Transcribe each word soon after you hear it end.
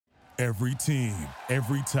Every team,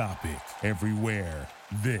 every topic, everywhere.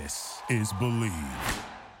 This is Believe.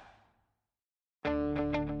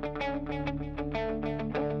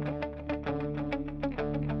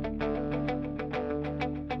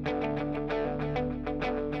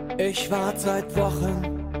 Ich warte seit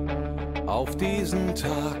Wochen auf diesen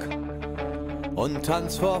Tag und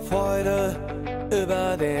tanz vor Freude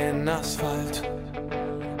über den Asphalt.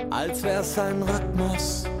 Als wär's ein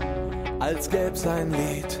Rhythmus, als gäb's ein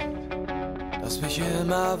Lied, das mich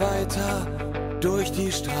immer weiter durch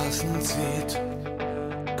die Straßen zieht.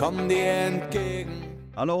 Komm dir entgegen.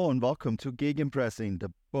 Hello and welcome to Gegenpressing, the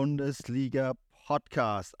Bundesliga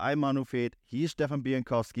podcast. I'm Manu, he's Stefan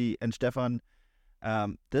Bienkowski, and Stefan,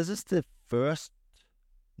 this is the first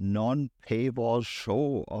non-paywall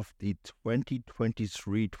show of the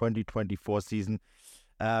 2023-2024 season.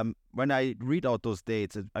 When I read out those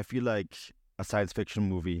dates, I feel like a science fiction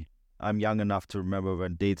movie. I'm young enough to remember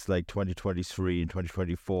when dates like 2023 and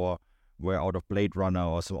 2024 were out of Blade Runner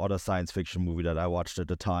or some other science fiction movie that I watched at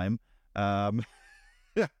the time. But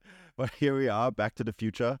here we are, Back to the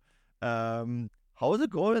Future. How is it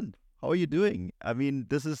going? How are you doing? I mean,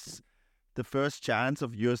 this is the first chance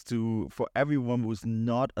of yours for everyone who's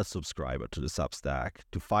not a subscriber to the Substack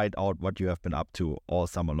to find out what you have been up to all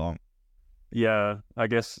summer long. Yeah, I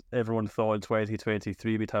guess everyone thought in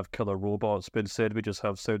 2023 we'd have killer robots, but instead we just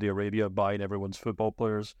have Saudi Arabia buying everyone's football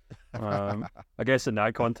players. I guess in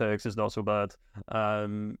that context, it's not so bad.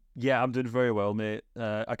 Yeah, I'm doing very well, mate.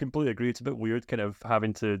 I completely agree. It's a bit weird kind of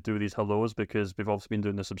having to do these hellos because we've also been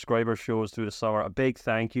doing the subscriber shows through the summer. A big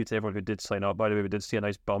thank you to everyone who did sign up. By the way, we did see a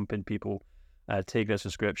nice bump in people taking their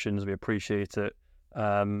subscriptions. We appreciate it.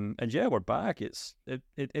 And yeah, we're back.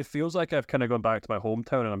 It feels like I've kind of gone back to my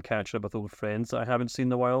hometown and I'm catching up with old friends that I haven't seen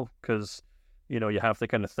in a while because, you know, you have to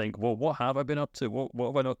kind of think, well, what have I been up to? What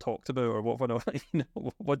have I not talked about? Or what have I not,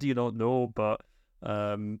 what do you not know? But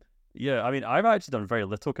yeah, I mean, I've actually done very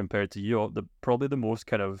little compared to you. Probably the most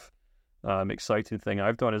kind of exciting thing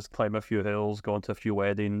I've done is climb a few hills, gone to a few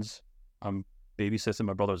weddings. I'm babysitting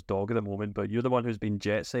my brother's dog at the moment, but you're the one who's been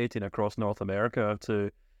jet setting across North America to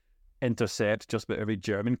intercept just about every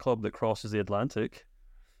German club that crosses the Atlantic.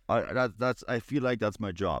 I feel like that's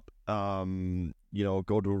my job. You know,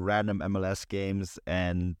 go to random MLS games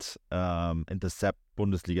and intercept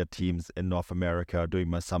Bundesliga teams in North America during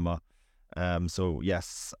my summer. So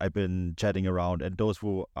yes, I've been chatting around, and those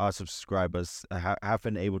who are subscribers have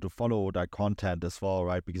been able to follow that content as well,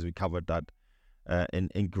 right? Because we covered that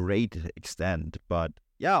in great extent. But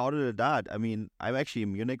yeah, other than that, I mean, I'm actually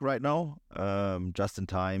in Munich right now, just in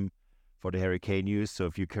time for the Hurricane news. So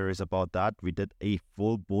if you're curious about that, we did a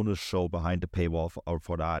full bonus show behind the paywall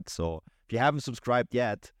for that. So if you haven't subscribed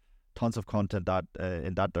yet, tons of content that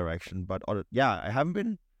in that direction. But yeah, I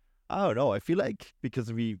don't know. I feel like because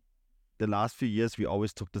the last few years, we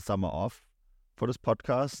always took the summer off for this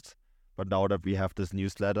podcast. But now that we have this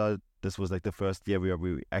newsletter, this was like the first year where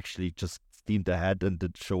we actually just steamed ahead and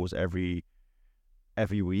did shows every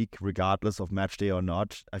week, regardless of match day or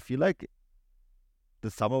not. I feel like the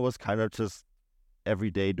summer was kind of just every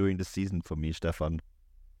day during the season for me, Stefan.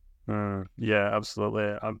 Yeah,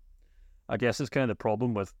 absolutely. I guess it's kind of the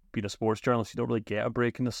problem with being a sports journalist. You don't really get a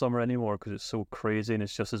break in the summer anymore because it's so crazy, and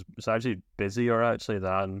it's actually busier actually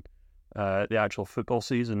than the actual football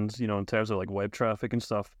seasons. You know, in terms of like web traffic and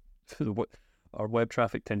stuff. Our web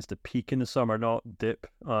traffic tends to peak in the summer, not dip.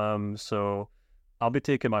 So I'll be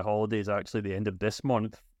taking my holidays actually the end of this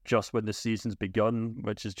month, just when the season's begun,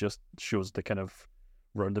 which is just shows the kind of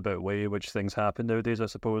roundabout way which things happen nowadays, I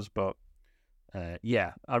suppose. But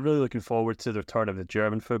yeah, I'm really looking forward to the return of the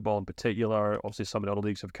German football in particular. Obviously, some of the other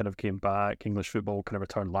leagues have kind of came back. English football kind of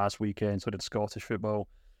returned last weekend, so did Scottish football.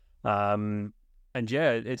 And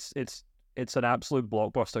yeah, it's an absolute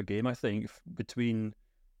blockbuster game, I think, between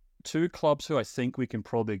two clubs who I think we can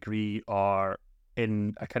probably agree are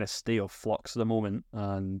in a kind of state of flux at the moment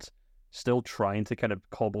and still trying to kind of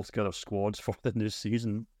cobble together squads for the new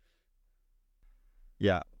season.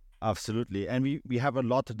 Yeah, absolutely. And we have a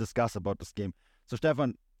lot to discuss about this game. So,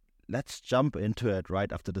 Stefan, let's jump into it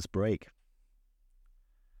right after this break.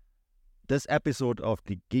 This episode of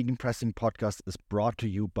the Gegenpressing podcast is brought to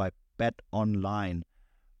you by BetOnline.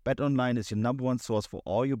 BetOnline is your number one source for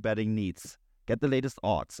all your betting needs. Get the latest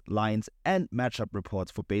odds, lines, and matchup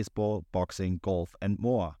reports for baseball, boxing, golf, and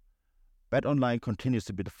more. BetOnline continues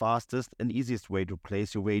to be the fastest and easiest way to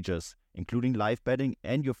place your wagers, including live betting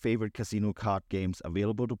and your favorite casino card games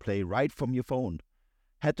available to play right from your phone.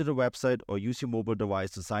 Head to the website or use your mobile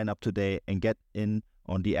device to sign up today and get in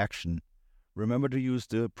on the action. Remember to use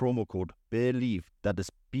the promo code BELIEVE, that is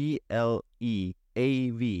BLEAV,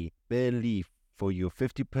 BELIEVE, for your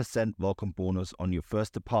 50% welcome bonus on your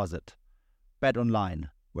first deposit. Bet online,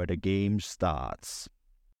 where the game starts.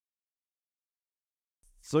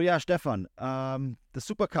 So yeah, Stefan, the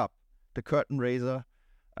Super Cup, the curtain raiser.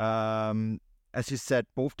 As you said,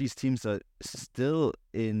 both these teams are still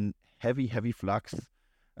in heavy flux.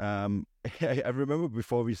 I remember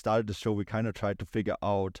before we started the show, we kind of tried to figure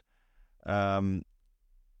out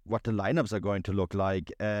what the lineups are going to look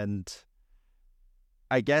like, and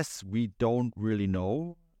I guess we don't really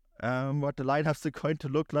know what the lineups are going to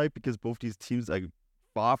look like, because both these teams are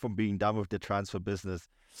far from being done with the transfer business.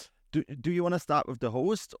 Do you want to start with the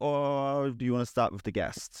host, or do you want to start with the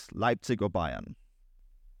guests, Leipzig or Bayern?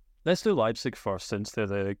 Let's do Leipzig first, since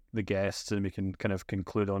they're the guests, and we can kind of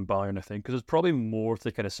conclude on Bayern, I think, because there's probably more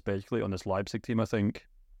to kind of speculate on this Leipzig team, I think.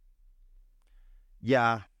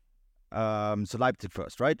 Yeah. So Leipzig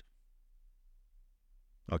first, right?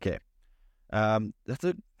 Okay. I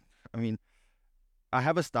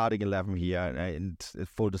have a starting 11 here, and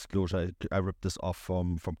full disclosure, I ripped this off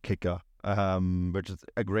from Kicker, which is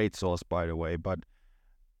a great source, by the way. But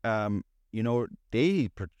they're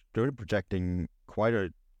projecting quite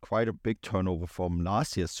a big turnover from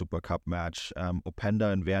last year's Super Cup match.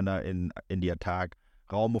 Openda and Werner in the attack.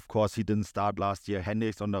 Raum, of course, he didn't start last year.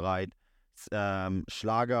 Hendricks on the right.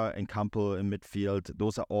 Schlager and Campbell in midfield.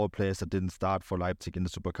 Those are all players that didn't start for Leipzig in the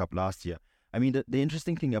Super Cup last year. I mean, the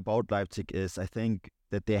interesting thing about Leipzig is, I think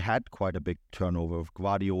that they had quite a big turnover.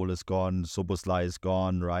 Guardiola is gone, Szoboszlai is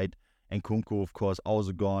gone, right? And Kunku, of course,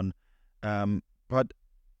 also gone. But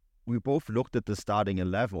we both looked at the starting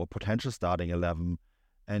 11 or potential starting 11,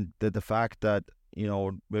 and the fact that,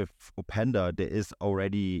 with Openda, there is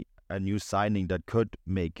already a new signing that could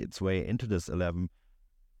make its way into this 11.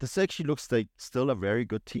 This actually looks like still a very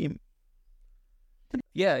good team.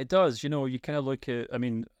 Yeah, it does. You kind of look at, I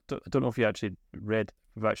don't know if we've actually read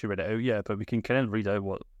it out yet, but we can kind of read out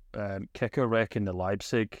what Kicker reckon the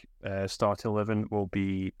Leipzig starting 11 will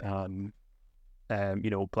be.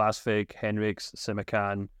 Blasvig, Henrichs,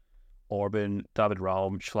 Simikan, Orban, David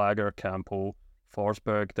Raum, Schlager, Campbell,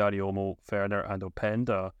 Forsberg, Dariomo, Werner, and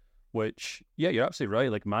Openda, which, yeah, you're absolutely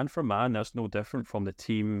right. Like, man for man, that's no different from the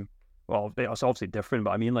team. Well, it's obviously different,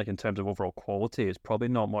 but I mean, like, in terms of overall quality, it's probably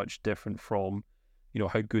not much different from,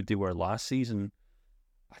 how good they were last season.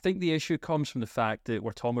 I think the issue comes from the fact that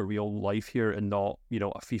we're talking about real life here and not, a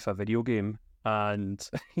FIFA video game. And,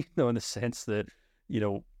 in the sense that,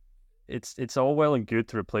 it's all well and good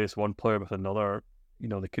to replace one player with another.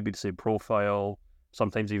 They could be the same profile,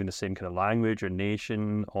 sometimes even the same kind of language or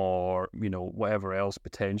nation or, whatever else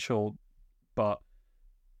potential. But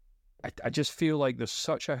I just feel like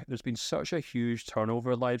there's been such a huge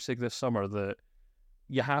turnover at Leipzig this summer that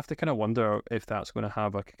you have to kind of wonder if that's going to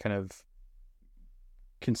have a kind of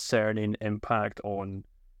concerning impact on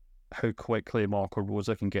how quickly Marco Rose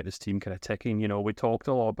can get his team kind of ticking. We talked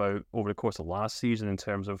a lot about over the course of last season in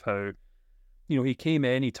terms of how, he came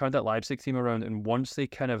in, he turned that Leipzig team around, and once they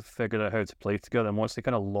kind of figured out how to play together, and once they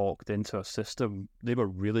kind of locked into a system, they were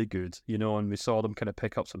really good, and we saw them kind of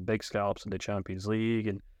pick up some big scalps in the Champions League.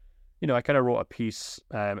 And, I kind of wrote a piece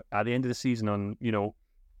at the end of the season on,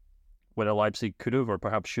 whether Leipzig could have or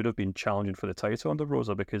perhaps should have been challenging for the title under Rose,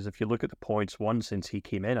 because if you look at the points won since he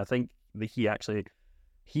came in, I think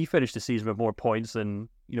he finished the season with more points than,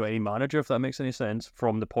 any manager, if that makes any sense,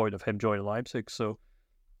 from the point of him joining Leipzig. So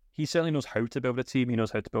he certainly knows how to build a team. He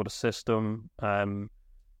knows how to build a system, and,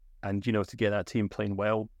 to get that team playing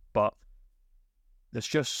well. But there's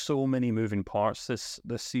just so many moving parts this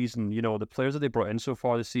season. The players that they brought in so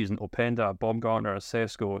far this season, Openda, Baumgartner,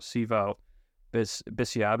 Sesko, Sival,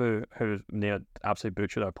 Bisiabu, who absolutely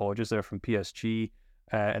butchered, our apologies there, from PSG.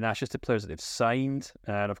 And that's just the players that they've signed.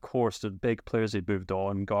 And of course, the big players they've moved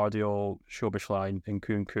on, Guardiola, Szoboszlai, and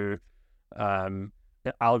Nkunku,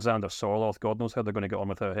 Alexander Sorloth, God knows how they're going to get on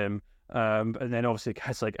without him. And then obviously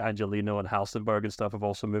guys like Angelino and Halstenberg and stuff have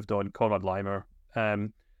also moved on, Konrad Leimer.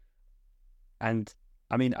 And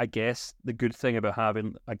I mean, I guess the good thing about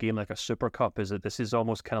having a game like a Super Cup is that this is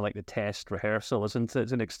almost kind of like the test rehearsal, isn't it,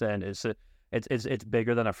 to an extent? It's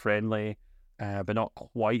bigger than a friendly, but not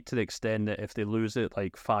quite to the extent that if they lose it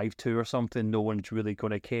like 5-2 or something, no one's really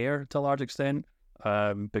going to care to a large extent,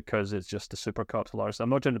 because it's just the Super Cup to a large extent. I'm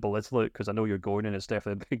not trying to belittle it, because I know you're going and it's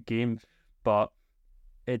definitely a big game, but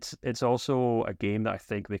it's also a game that I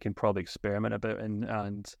think they can probably experiment a bit in,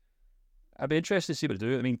 and I'd be interested to see what they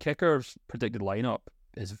do. I mean, Kicker's predicted lineup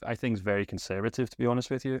I think is very conservative, to be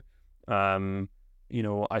honest with you. I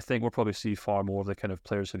think we'll probably see far more of the kind of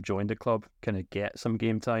players who've joined the club kind of get some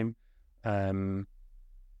game time. For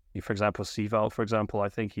example, Sival, for example, I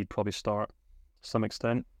think he'd probably start to some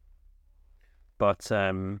extent. But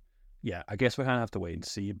yeah, I guess we kind of have to wait and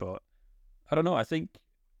see. But I don't know. I think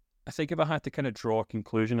if I had to kind of draw a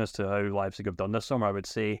conclusion as to how Leipzig have done this summer, I would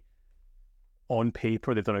say on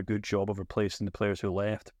paper they've done a good job of replacing the players who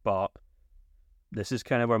left. But this is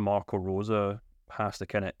kind of where Marco Rose has to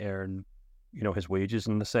kind of earn, his wages,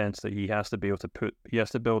 in the sense that he has to be able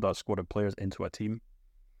to build that squad of players into a team.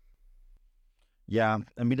 Yeah,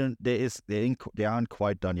 I mean, they aren't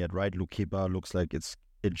quite done yet, right? Lukiba looks like it's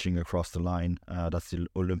inching across the line. That's the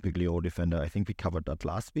Olympic Lyon defender. I think we covered that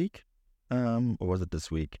last week, or was it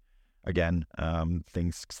this week? Again,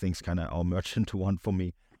 things kind of all merged into one for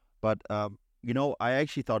me. But I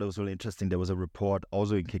actually thought it was really interesting. There was a report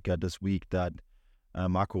also in Kicker this week that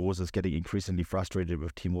Marco Rose is getting increasingly frustrated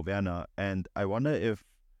with Timo Werner, and I wonder if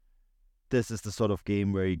this is the sort of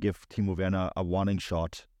game where you give Timo Werner a warning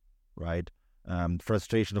shot, right?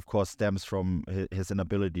 Frustration, of course, stems from his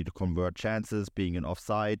inability to convert chances, being in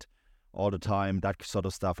offside all the time, that sort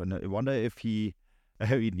of stuff. And I wonder if he...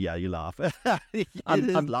 I mean, yeah, you laugh. He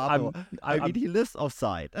lives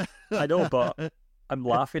offside. I know, but I'm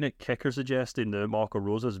laughing at Kicker suggesting that Marco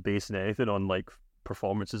Rose is basing anything on like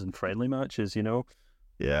performances in friendly matches,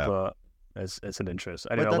 Yeah. But it's an interest.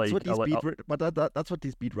 But that's what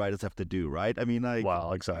these beat writers have to do, right? I mean, like...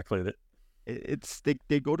 Wow, exactly.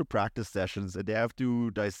 They go to practice sessions and they have to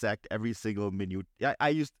dissect every single minute. Yeah,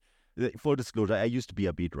 full disclosure, I used to be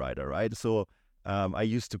a beat writer, right? So I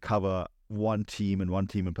used to cover one team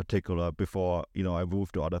in particular before I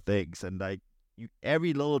moved to other things, and like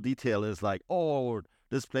every little detail is like, oh,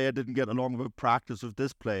 this player didn't get along with practice with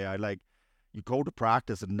this player. Like, you go to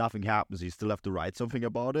practice and nothing happens. You still have to write something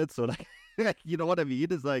about it. So like, you know what I mean?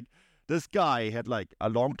 It's like, this guy had like a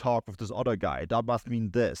long talk with this other guy. That must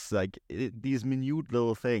mean this. Like these minute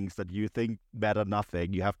little things that you think matter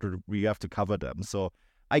nothing. You have to cover them. So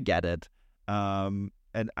I get it. And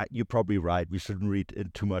you're probably right. We shouldn't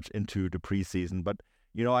read too much into the preseason. But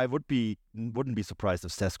I wouldn't be surprised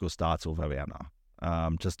if Sesko starts over Werner.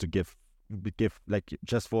 Just to give like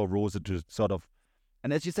just for Rose to sort of.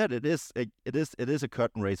 And as you said, it is a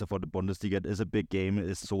curtain raiser for the Bundesliga. It is a big game. It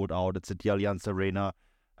is sold out. It's at the Allianz Arena.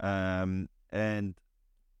 And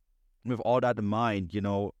with all that in mind,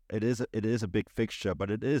 it is a big fixture, but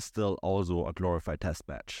it is still also a glorified test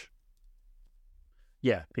match.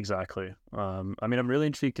 Yeah, exactly. I mean, I'm really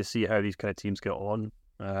intrigued to see how these kind of teams get on.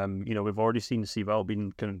 We've already seen Sivald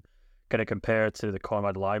being kind of compared to the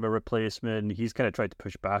Conrad Lima replacement. He's kind of tried to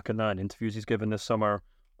push back on that in interviews he's given this summer.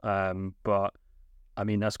 But I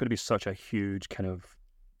mean, that's going to be such a huge kind of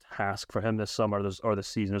task for him this summer or this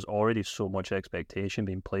season. There's already so much expectation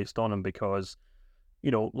being placed on him because,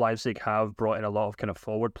 Leipzig have brought in a lot of kind of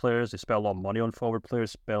forward players. They spent a lot of money on forward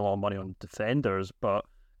players, spent a lot of money on defenders, but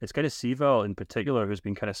it's kind of Sivald in particular who's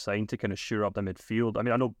been kind of signed to kind of shore up the midfield. I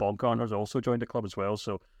mean, I know Baumgartner's also joined the club as well,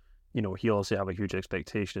 so, he'll also have a huge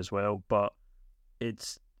expectation as well, but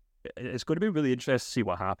it's going to be really interesting to see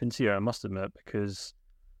what happens here, I must admit, because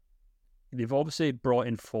they've obviously brought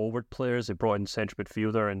in forward players. They brought in central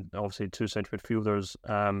midfielder and obviously two central midfielders.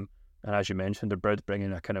 And as you mentioned, they're about to bring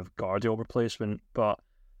in a kind of Guardiola replacement. But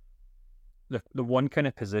the one kind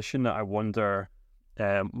of position that I wonder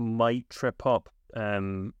might trip up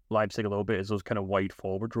Leipzig a little bit is those kind of wide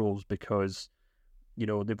forward roles because,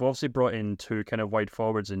 they've obviously brought in two kind of wide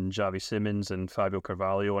forwards in Xavi Simons and Fabio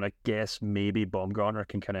Carvalho. And I guess maybe Baumgartner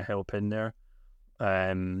can kind of help in there.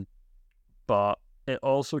 But it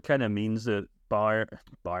also kind of means that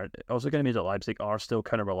it also kind of means that Leipzig are still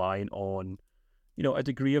kind of relying on, a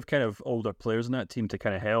degree of kind of older players in that team to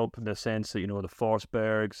kind of help in the sense that, the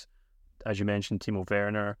Forsbergs, as you mentioned, Timo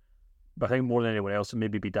Werner. But I think more than anyone else, it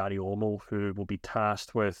maybe be Dani Olmo, who will be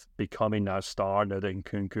tasked with becoming that star now that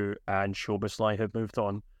Nkunku and Szoboszlai have moved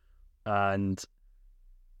on. And,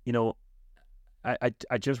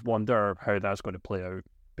 I just wonder how that's going to play out.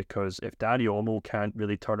 Because if Dani Olmo can't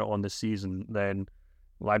really turn it on this season, then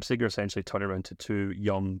Leipzig are essentially turning around to two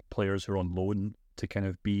young players who are on loan to kind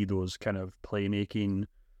of be those kind of playmaking,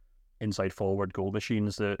 inside forward goal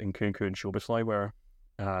machines that Nkunku and Szoboszlai were.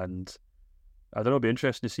 And I don't know, it'll be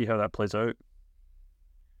interesting to see how that plays out.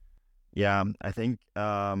 Yeah, I think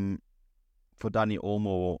for Dani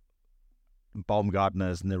Olmo,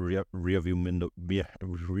 Baumgartner is in the rearview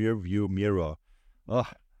mirror. Oh,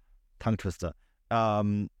 tongue twister.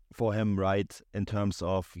 For him, right, in terms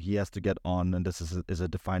of he has to get on, and this is a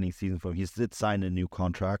defining season for him. He did sign a new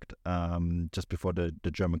contract just before the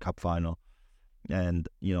German Cup final. And,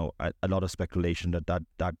 a lot of speculation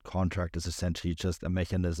that contract is essentially just a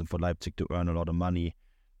mechanism for Leipzig to earn a lot of money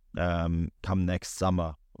come next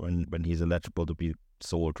summer when he's eligible to be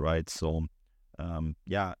sold, right? So,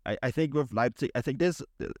 I think with Leipzig, I think there's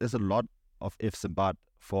a lot of ifs and buts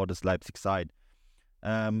for this Leipzig side.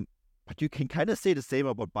 But you can kind of say the same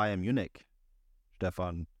about Bayern Munich,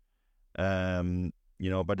 Stefan. By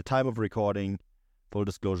the time of recording, full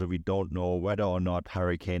disclosure, we don't know whether or not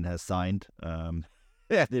Harry Kane has signed.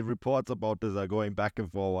 The reports about this are going back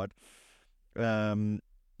and forward.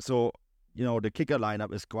 So, the kicker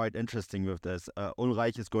lineup is quite interesting with this.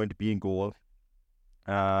 Ulreich is going to be in goal.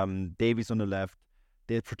 Davies on the left.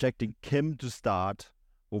 They're projecting Kim to start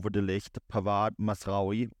over De Ligt, Pavard,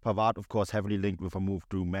 Masraoui. Pavard, of course, heavily linked with a move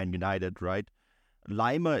to Man United, right?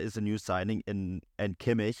 Leimer is a new signing, and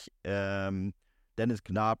Kimmich. Dennis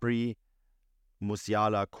Gnabry,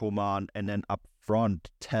 Musiala, Coman, and then up front,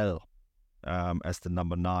 Tell as the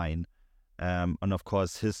number 9. And of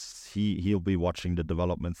course, he'll be watching the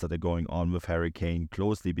developments that are going on with Harry Kane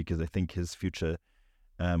closely, because I think his future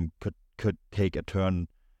could take a turn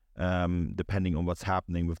depending on what's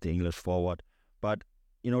happening with the English forward. But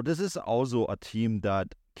this is also a team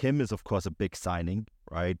that Kim is, of course, a big signing,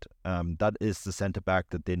 right? That is the center back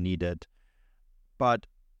that they needed. But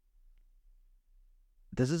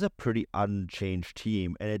this is a pretty unchanged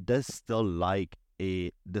team, and it does still lack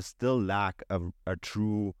a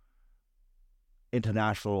true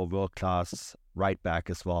international world-class right back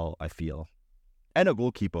as well, I feel. And a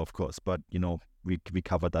goalkeeper, of course, but, we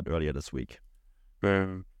covered that earlier this week.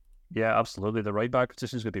 Yeah, absolutely. The right back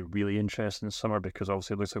position is going to be really interesting this summer, because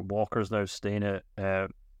obviously it looks like Walker's now staying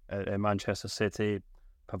at Manchester City.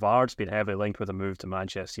 Pavard's been heavily linked with a move to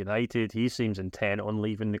Manchester United. He seems intent on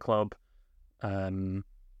leaving the club. And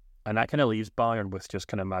that kind of leaves Bayern with just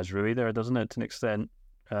kind of Mazraoui there, doesn't it, to an extent?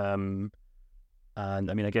 And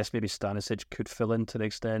I mean, I guess maybe Stanisic could fill in to an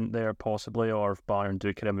extent there, possibly, or if Bayern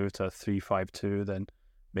do kind of move to a 3-5-2, then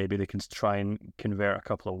maybe they can try and convert a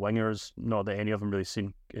couple of wingers. Not that any of them really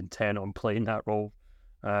seem intent on playing that role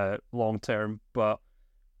long term. But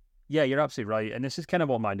yeah, you're absolutely right. And this is kind of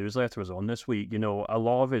what my newsletter was on this week. A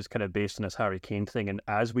lot of it is kind of based on this Harry Kane thing. And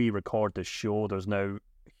as we record this show, there's now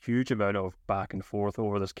a huge amount of back and forth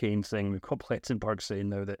over this Kane thing. We've got Plettenberg saying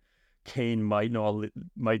now that Kane might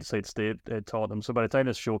decide to stay at Tottenham. So by the time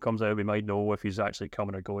this show comes out, we might know if he's actually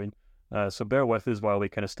coming or going. So bear with us while we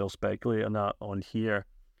kind of still speculate on that on here.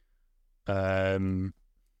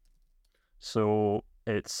 So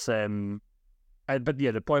it's but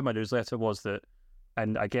yeah, the point of my newsletter was that,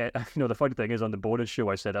 and I get, the funny thing is, on the bonus show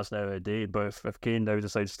I said that's now a day, but if Kane now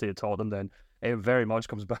decides to stay at Tottenham, then it very much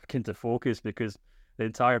comes back into focus, because the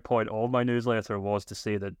entire point of my newsletter was to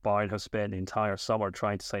say that Bayern have spent the entire summer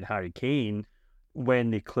trying to sign Harry Kane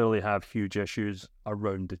when they clearly have huge issues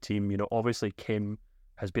around the team. Obviously Kim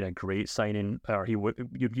has been a great signing, or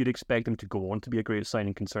you'd expect him to go on to be a great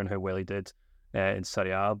signing, considering how well he did in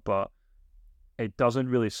Serie A, but it doesn't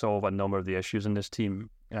really solve a number of the issues in this team.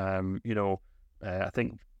 I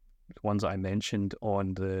think the ones that I mentioned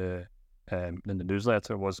on in the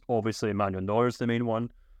newsletter was obviously Manuel Neuer's the main one.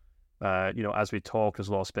 As we talk, there's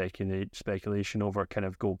a lot of speculation over kind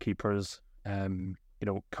of goalkeepers,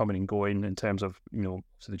 coming and going in terms of,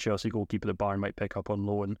 so the Chelsea goalkeeper that Bayern might pick up on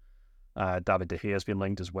loan. David De Gea has been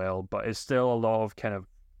linked as well, but it's still a lot of kind of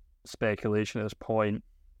speculation at this point.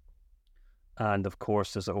 And of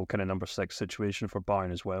course, there's a whole kind of number 6 situation for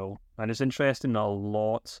Bayern as well. And it's interesting, a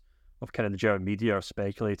lot of kind of the German media are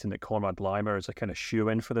speculating that Konrad Laimer is a kind of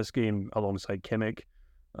shoe-in for this game alongside Kimmich.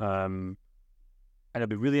 And it'll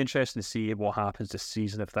be really interesting to see what happens this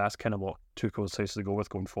season, if that's kind of what Tuchel decides to go with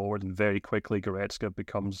going forward. And very quickly, Goretzka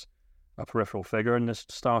becomes a peripheral figure in this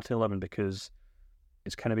starting 11, because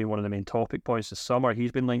it's kind of been one of the main topic points this summer.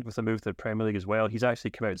 He's been linked with a move to the Premier League as well. He's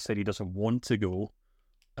actually come out and said he doesn't want to go.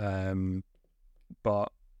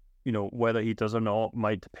 But, whether he does or not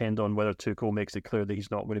might depend on whether Tuchel makes it clear that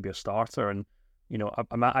he's not going to be a starter. And,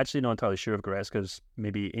 I'm actually not entirely sure if Goretzka's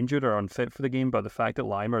maybe injured or unfit for the game, but the fact that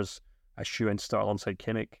Leimer's a shoe-in to start alongside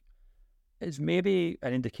Kimmich is maybe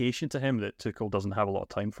an indication to him that Tuchel doesn't have a lot of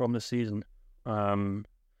time for him this season.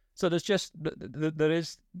 So there's just,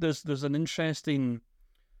 there's an interesting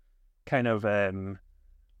kind of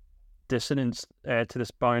dissonance to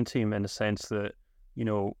this Bayern team, in the sense that,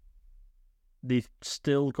 they've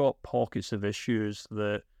still got pockets of issues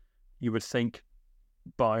that you would think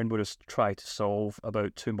Bayern would have tried to solve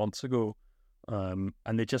about 2 months ago, and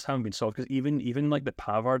they just haven't been solved. Because even like the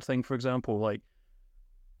Pavard thing, for example, like,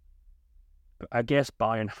 I guess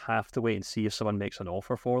Bayern have to wait and see if someone makes an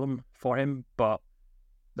offer for him, but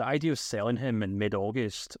the idea of selling him in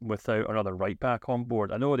mid-August without another right back on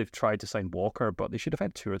board, I know they've tried to sign Walker, but they should have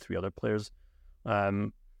had 2 or 3 other players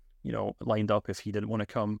lined up if he didn't want to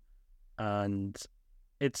come. And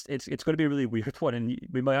it's going to be a really weird one, and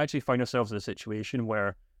we might actually find ourselves in a situation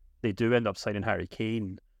where they do end up signing Harry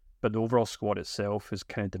Kane, but the overall squad itself is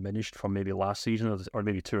kind of diminished from maybe last season or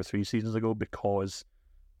maybe 2 or 3 seasons ago, because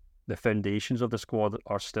the foundations of the squad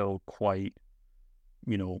are still quite,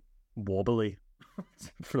 wobbly,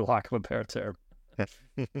 for lack of a better term.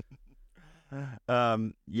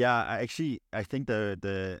 I think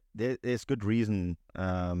there's good reason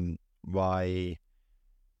why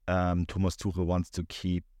Thomas Tuchel wants to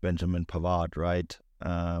keep Benjamin Pavard, right?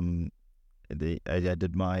 I did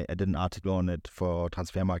an article on it for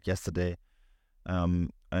Transfermarkt yesterday,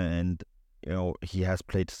 and he has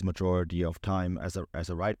played his majority of time as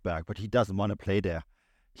a right back, but he doesn't want to play there.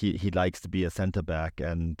 He likes to be a center back,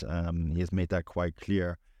 and he has made that quite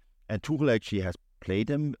clear. And Tuchel actually has played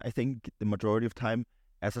him, I think, the majority of time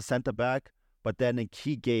as a center back, but then in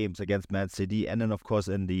key games against Man City, and then of course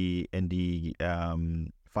in the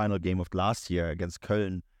final game of last year against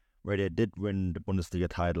Köln, where they did win the Bundesliga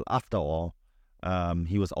title after all,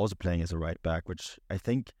 he was also playing as a right back, which I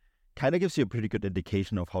think kind of gives you a pretty good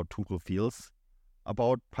indication of how Tuchel feels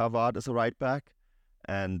about Pavard as a right back.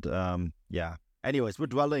 And anyways, we're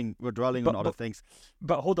dwelling on other things.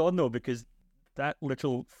 But hold on though, because that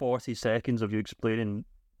little 40 seconds of you explaining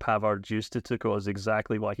Pavard's use to Tuchel is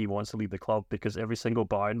exactly why he wants to leave the club, because every single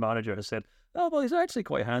Bayern manager has said, oh, well, he's actually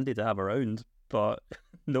quite handy to have around. But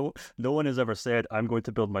no one has ever said, I'm going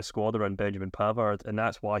to build my squad around Benjamin Pavard, and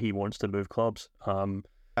that's why he wants to move clubs.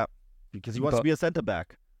 Because he wants to be a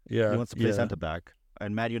centre-back. Yeah, he wants to play centre-back.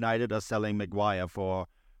 And Man United are selling Maguire for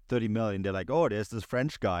 30 million. They're like, oh, there's this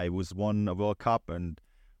French guy who's won a World Cup and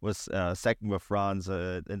was second with France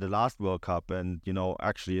in the last World Cup, and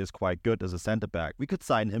actually is quite good as a centre back. We could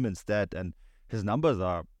sign him instead, and his numbers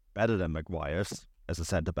are better than Maguire's as a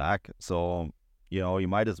centre back. So you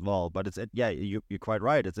might as well. But you're quite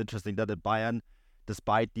right. It's interesting that at Bayern,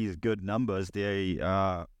 despite these good numbers, they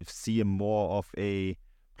see him more of a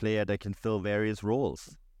player that can fill various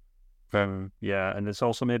roles. And it's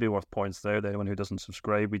also maybe worth points there that anyone who doesn't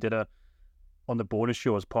subscribe, we did on the bonus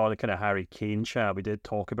show, as part of the kind of Harry Kane chat, we did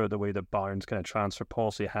talk about the way that Bayern's kind of transfer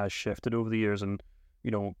policy has shifted over the years, and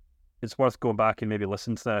it's worth going back and maybe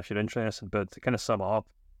listen to that if you're interested. But to kind of sum up,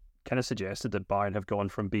 kind of suggested that Bayern have gone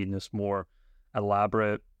from being this more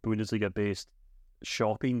elaborate Bundesliga-based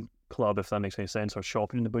shopping club, if that makes any sense, or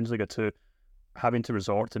shopping in the Bundesliga, to having to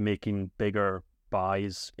resort to making bigger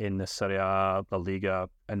buys in the Serie A, La Liga,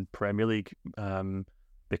 and Premier League,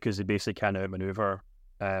 because they basically can't outmaneuver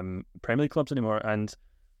Premier League clubs anymore. And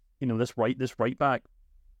this right back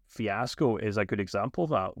fiasco is a good example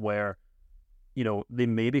of that, where they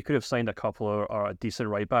maybe could have signed a couple or a decent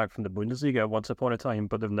right back from the Bundesliga once upon a time,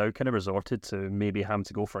 but they've now kind of resorted to maybe having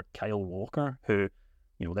to go for Kyle Walker, who,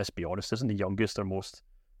 let's be honest, isn't the youngest or most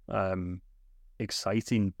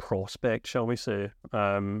exciting prospect, shall we say,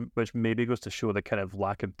 which maybe goes to show the kind of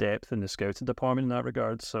lack of depth in the scouting department in that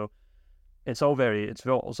regard. So it's all very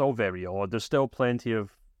odd. There's still plenty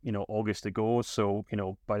of August to go, so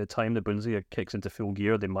by the time the Bundesliga kicks into full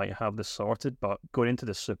gear, they might have this sorted. But going into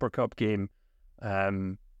the Super Cup game,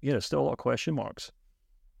 there's still a lot of question marks.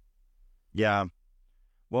 Yeah,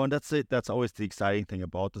 well, and that's it. That's always the exciting thing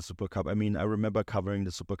about the Super Cup. I mean, I remember covering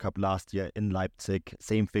the Super Cup last year in Leipzig,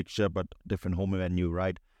 same fixture but different home venue,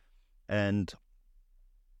 right? And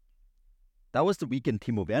that was the weekend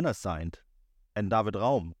Timo Werner signed and David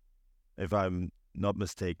Raum, if I'm not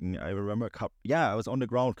mistaken. I remember, I was on the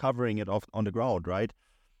ground covering it on the ground, right?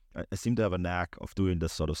 I seem to have a knack of doing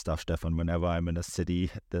this sort of stuff, Stefan. Whenever I'm in a city,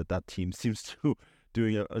 that team seems to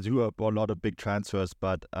do a lot of big transfers.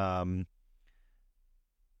 But that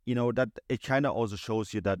it kind of also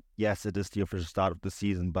shows you that yes, it is the official start of the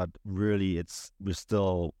season, but really we're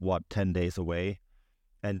still 10 days away,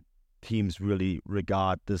 and teams really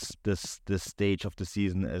regard this stage of the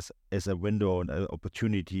season as a window and an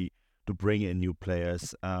opportunity to bring in new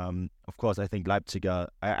players. Of course, I think Leipzig are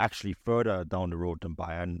actually further down the road than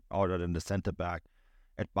Bayern, other than the centre back.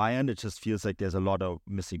 At Bayern, it just feels like there's a lot of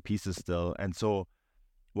missing pieces still. And so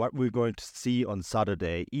what we're going to see on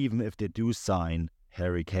Saturday, even if they do sign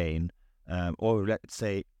Harry Kane, or let's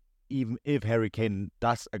say even if Harry Kane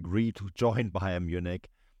does agree to join Bayern Munich,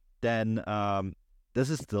 then this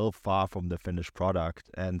is still far from the finished product.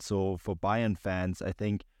 And so for Bayern fans, I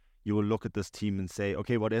think you will look at this team and say,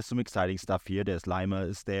 okay, well, there's some exciting stuff here. There's Leimer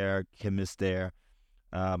is there, Kim is there,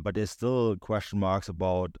 but there's still question marks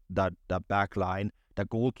about that back line, the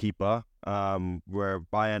goalkeeper, where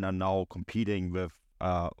Bayern are now competing with,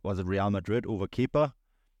 was it Real Madrid over keeper?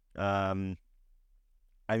 I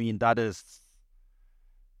mean, that is,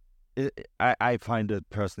 I find it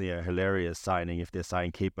personally a hilarious signing if they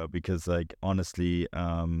sign keeper, because, like, honestly,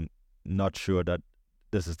 not sure that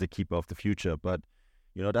this is the keeper of the future. But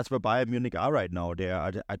That's where Bayern Munich are right now. They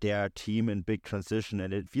are a team in big transition,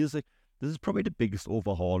 and it feels like this is probably the biggest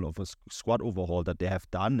overhaul of a squad overhaul that they have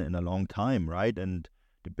done in a long time, right? And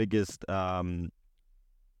the biggest, kind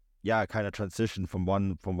of transition from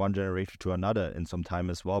one generation to another in some time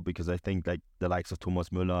as well. Because I think like the likes of Thomas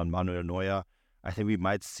Müller and Manuel Neuer, I think we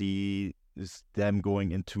might see them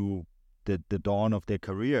going into the dawn of their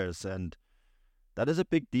careers, and that is a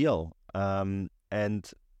big deal. And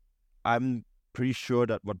I'm pretty sure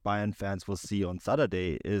that what Bayern fans will see on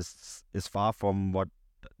Saturday is far from what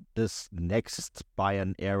this next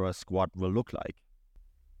Bayern era squad will look like.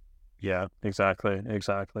 Yeah, exactly.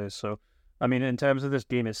 So, I mean, in terms of this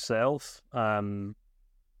game itself,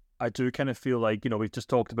 I do kind of feel like, we've just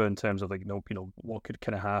talked about in terms of like, what could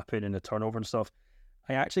kind of happen in the turnover and stuff.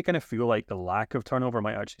 I actually kind of feel like the lack of turnover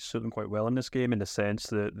might actually suit them quite well in this game, in the sense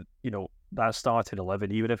that, that starting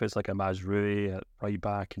 11, even if it's like a Mazraoui at right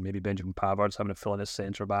back and maybe Benjamin Pavard's having to fill in as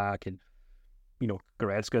centre back, and,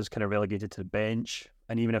 Goretzka's kind of relegated to the bench,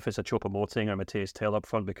 and even if it's a Choupo-Moting or Matthias Tell up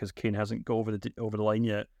front because Kane hasn't got over the line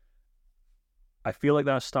yet, I feel like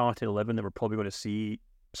that starting 11 that we're probably going to see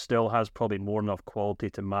still has probably more than enough quality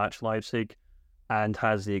to match Leipzig, and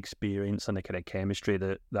has the experience and the kind of chemistry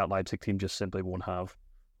that Leipzig team just simply won't have.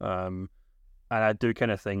 And I do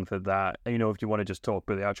kind of think that, if you want to just talk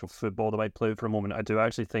about the actual football that might play for a moment, I do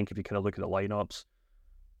actually think if you kind of look at the lineups,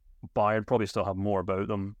 Bayern probably still have more about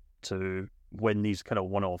them to win these kind of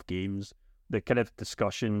one-off games. The kind of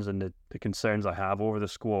discussions and the concerns I have over the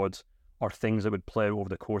squads are things that would play over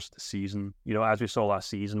the course of the season. As we saw last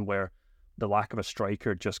season, where the lack of a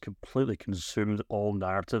striker just completely consumed all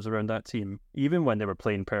narratives around that team. Even when they were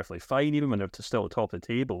playing perfectly fine, even when they were still at the top of the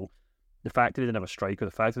table, the fact that they didn't have a striker,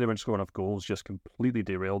 the fact that they weren't scoring enough goals just completely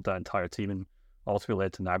derailed that entire team, and ultimately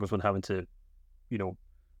led to Nagelsmann having to,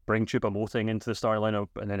 bring Choupo-Moting into the starting lineup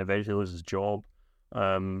and then eventually lose his job.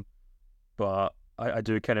 But I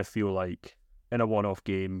do kind of feel like in a one-off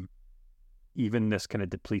game, even this kind of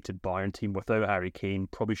depleted Bayern team without Harry Kane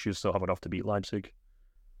probably should still have enough to beat Leipzig.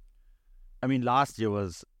 I mean, last year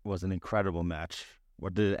was an incredible match.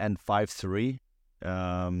 What did it end 5-3?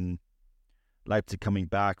 Leipzig coming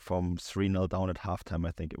back from 3-0 down at halftime,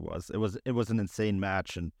 I think it was. It was an insane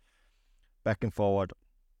match, and back and forward.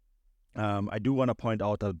 I do want to point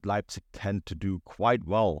out that Leipzig tend to do quite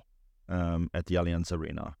well at the Allianz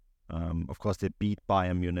Arena. Of course, they beat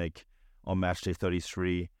Bayern Munich on matchday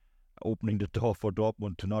 33, opening the door for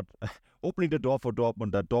Dortmund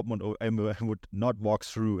that Dortmund would not walk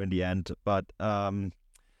through in the end. But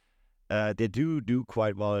they do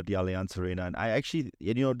quite well at the Allianz Arena. And I actually,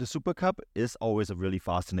 the Super Cup is always a really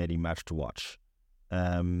fascinating match to watch.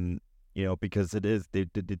 Because it is,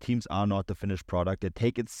 the teams are not the finished product. They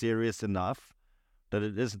take it serious enough that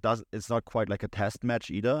it's not quite like a test match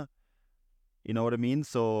either. You know what I mean?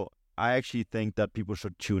 So I actually think that people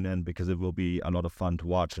should tune in, because it will be a lot of fun to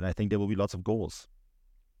watch, and I think there will be lots of goals.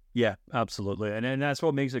 Yeah, absolutely, and that's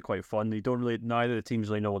what makes it quite fun. Neither the teams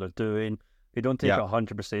really know what they're doing. They don't take it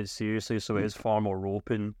 100% seriously, so it is far more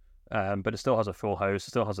open. But it still has a full house.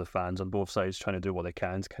 It still has the fans on both sides trying to do what they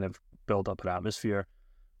can to kind of build up an atmosphere.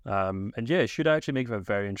 It should actually make it a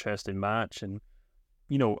very interesting match, and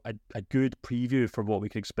a good preview for what we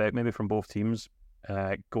could expect maybe from both teams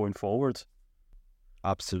going forward.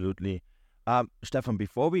 Absolutely. Stefan,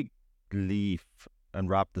 before we leave and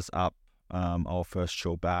wrap this up, our first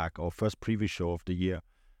show back, our first preview show of the year,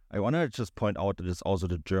 I want to just point out that it's also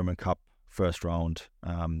the German Cup first round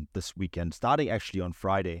this weekend, starting actually on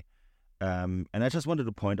Friday. And I just wanted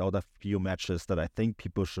to point out a few matches that I think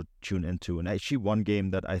people should tune into. And actually one game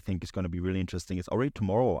that I think is going to be really interesting is already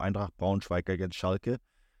tomorrow, Eintracht Braunschweig against Schalke.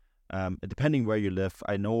 Depending where you live,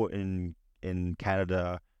 I know in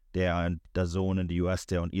Canada, they are on DAZN, in the US,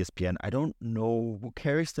 they're on ESPN. I don't know who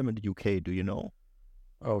carries them in the UK. Do you know?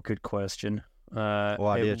 Oh, good question. Or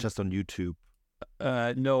are they just on YouTube?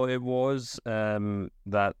 No, it was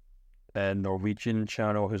that Norwegian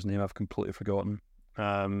channel whose name I've completely forgotten.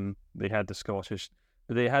 They had the Scottish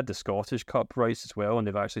Cup rights as well, and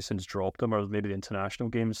they've actually since dropped them, or maybe the international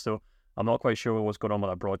games. So I'm not quite sure what's going on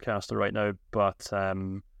with that broadcaster right now, but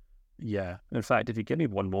yeah. In fact, if you give me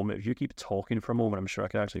one moment, if you keep talking for a moment, I'm sure I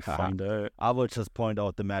can actually find out. I will just point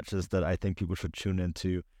out the matches that I think people should tune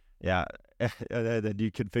into. Yeah, and then you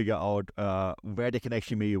can figure out where they can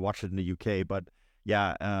actually maybe watch it in the UK. But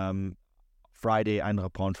yeah, Friday,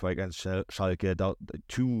 Eintracht Braunschweig against Schalke.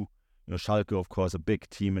 Schalke, of course, a big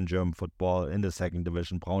team in German football in the second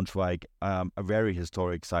division. Braunschweig, a very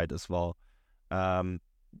historic side as well.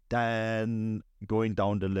 Then going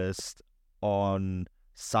down the list on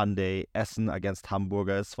Sunday, Essen against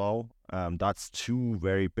Hamburger SV. That's two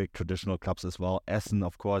very big traditional clubs as well. Essen,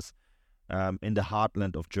 of course, in the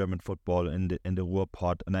heartland of German football, in the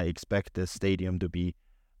Ruhrpott, and I expect the stadium to be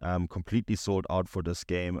completely sold out for this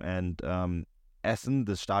game. And Essen,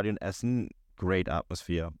 the Stadion Essen, great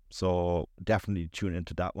atmosphere. So definitely tune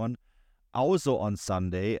into that one. Also on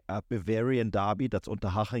Sunday, a Bavarian derby, that's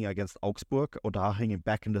Unterhaching against Augsburg. Unterhaching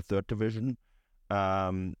back in the third division.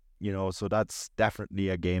 So that's definitely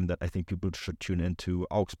a game that I think people should tune into.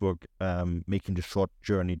 Augsburg making the short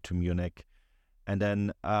journey to Munich. And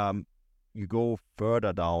then you go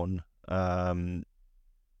further down,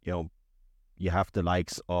 you have the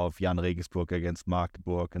likes of Jan Regensburg against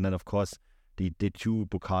Magdeburg. And then, of course, the two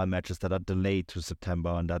Pokal matches that are delayed to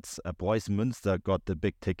September. And that's Preußen Münster got the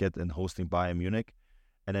big ticket in hosting Bayern Munich.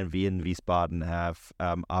 And then Wien Wiesbaden have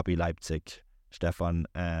RB Leipzig, Stefan.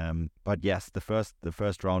 But yes, the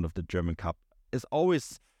first round of the German Cup is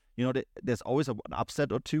always, there's always an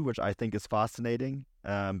upset or two, which I think is fascinating.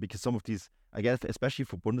 Because some of these, I guess, especially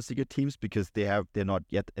for Bundesliga teams, because they're not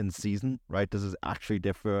yet in season, right? This is actually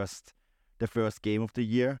their first game of the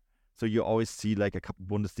year. So you always see like a couple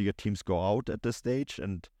Bundesliga teams go out at this stage,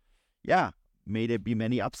 and yeah, may there be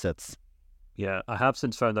many upsets. Yeah, I have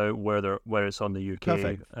since found out where it's on the UK.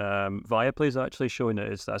 Perfect. Viaplay's actually showing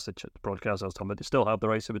it. That's the broadcast I was talking about. They still have the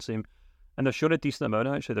rights, it would seem. And they're showing a decent amount,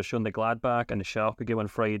 actually. They're showing the Gladbach and the Schalke game on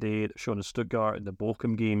Friday. They're showing the Stuttgart and the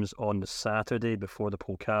Bochum games on the Saturday before the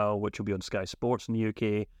Pokal, which will be on Sky Sports in the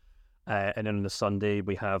UK. And then on the Sunday,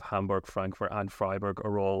 we have Hamburg, Frankfurt and Freiburg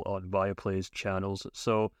are all on Viaplay's channels.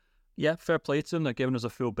 So, yeah, fair play to them. They're giving us a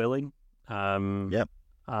full billing. Yep.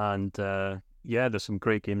 And, there's some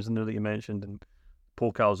great games in there that you mentioned. And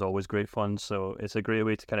Pokal is always great fun. So it's a great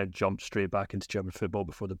way to kind of jump straight back into German football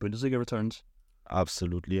before the Bundesliga returns.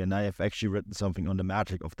 Absolutely. And I have actually written something on the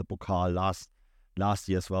magic of the Pokal last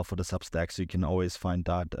year as well for the Substack. So you can always find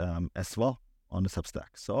that as well on the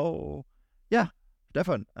Substack. So, yeah.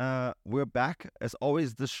 Stefan, we're back. As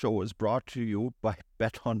always, this show is brought to you by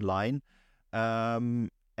Bet Online.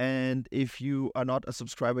 And if you are not a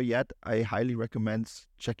subscriber yet, I highly recommend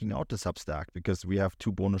checking out the Substack, because we have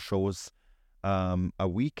 2 bonus shows a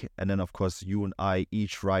week. And then, of course, you and I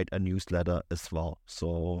each write a newsletter as well.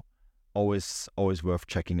 So always worth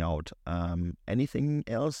checking out. Anything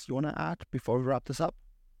else you want to add before we wrap this up?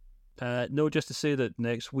 No, just to say that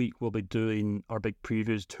next week we'll be doing our big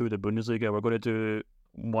previews to the Bundesliga. We're going to do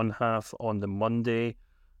one half on the Monday,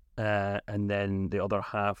 and then the other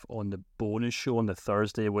half on the bonus show on the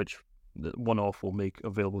Thursday, which the one-off will make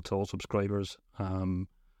available to all subscribers. And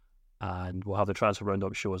we'll have the Transfer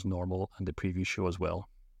Roundup show as normal and the preview show as well.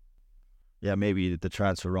 Yeah, maybe the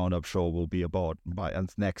Transfer Roundup show will be about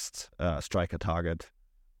Bayern's next striker target,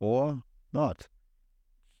 or not.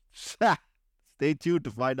 Stay tuned to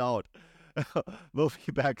find out. We'll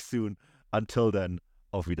be back soon. Until then,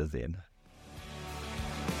 auf Wiedersehen.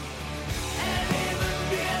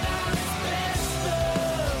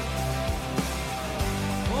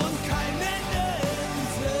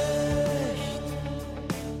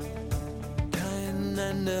 Kein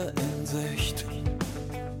Ende in Sicht.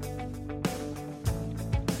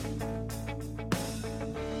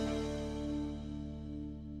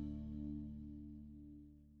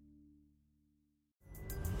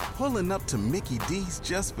 Pulling up to Mickey D's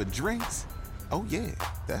just for drinks? Oh yeah,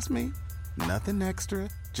 that's me. Nothing extra,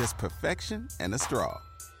 just perfection and a straw.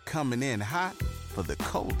 Coming in hot for the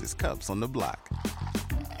coldest cups on the block.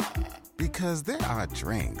 Because there are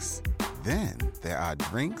drinks. Then there are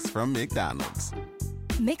drinks from McDonald's.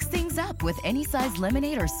 Mix things up with any size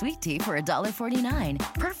lemonade or sweet tea for $1.49.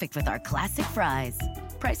 Perfect with our classic fries.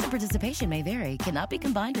 Price and participation may vary. Cannot be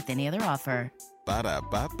combined with any other offer.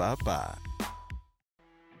 Ba-da-ba-ba-ba.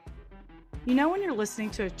 You know when you're listening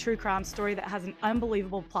to a true crime story that has an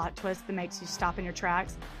unbelievable plot twist that makes you stop in your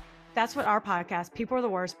tracks? That's what our podcast, People Are the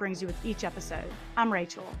Worst, brings you with each episode. I'm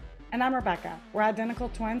Rachel. And I'm Rebecca. We're identical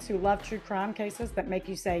twins who love true crime cases that make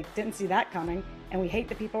you say, didn't see that coming, and we hate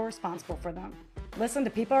the people responsible for them. Listen to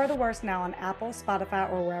People Are the Worst now on Apple,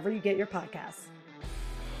 Spotify, or wherever you get your podcasts.